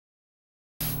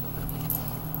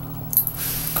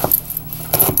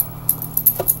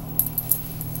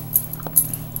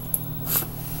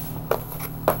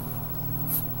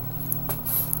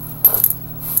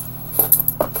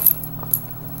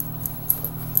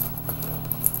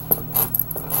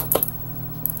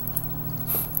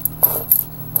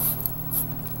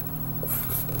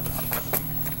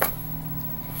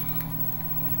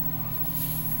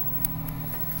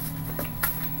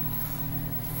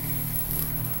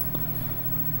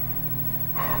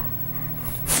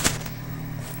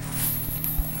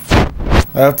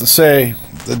I have to say,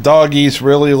 the doggies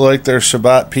really like their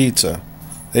Shabbat pizza.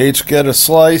 They each get a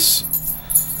slice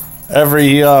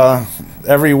every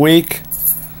week,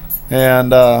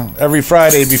 and every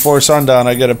Friday before sundown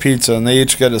I get a pizza, and they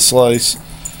each get a slice.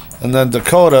 And then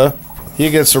Dakota, he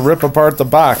gets to rip apart the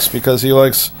box because he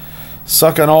likes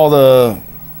sucking all the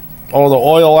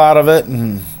oil out of it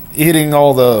and eating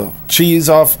all the cheese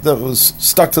off that was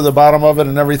stuck to the bottom of it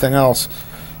and everything else.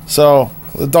 So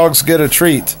the dogs get a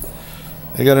treat.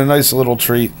 They get a nice little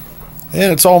treat.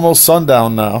 And it's almost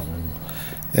sundown now.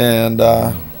 And,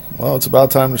 well, it's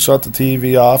about time to shut the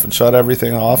TV off and shut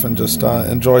everything off and just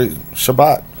enjoy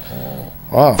Shabbat.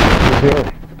 Wow.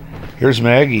 Here's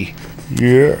Maggie.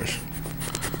 Yes.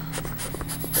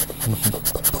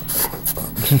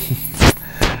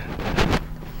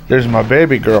 There's my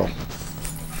baby girl.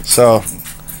 So,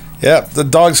 yeah, the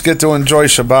dogs get to enjoy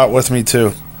Shabbat with me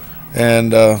too.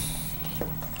 And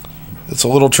it's a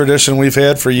little tradition we've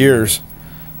had for years.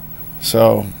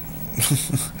 So,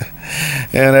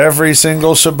 and every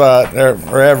single Shabbat,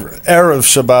 or Erev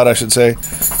Shabbat, I should say,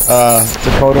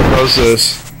 Dakota does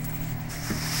this.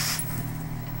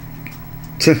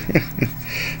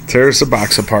 Tears the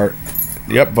box apart.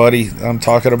 Yep, buddy, I'm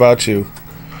talking about you.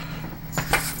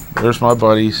 There's my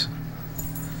buddies.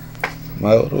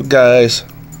 My little guys.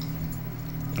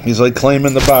 He's like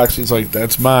claiming the box. He's like,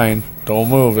 that's mine. Don't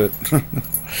move it.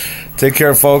 Take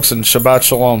care, folks, and Shabbat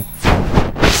Shalom.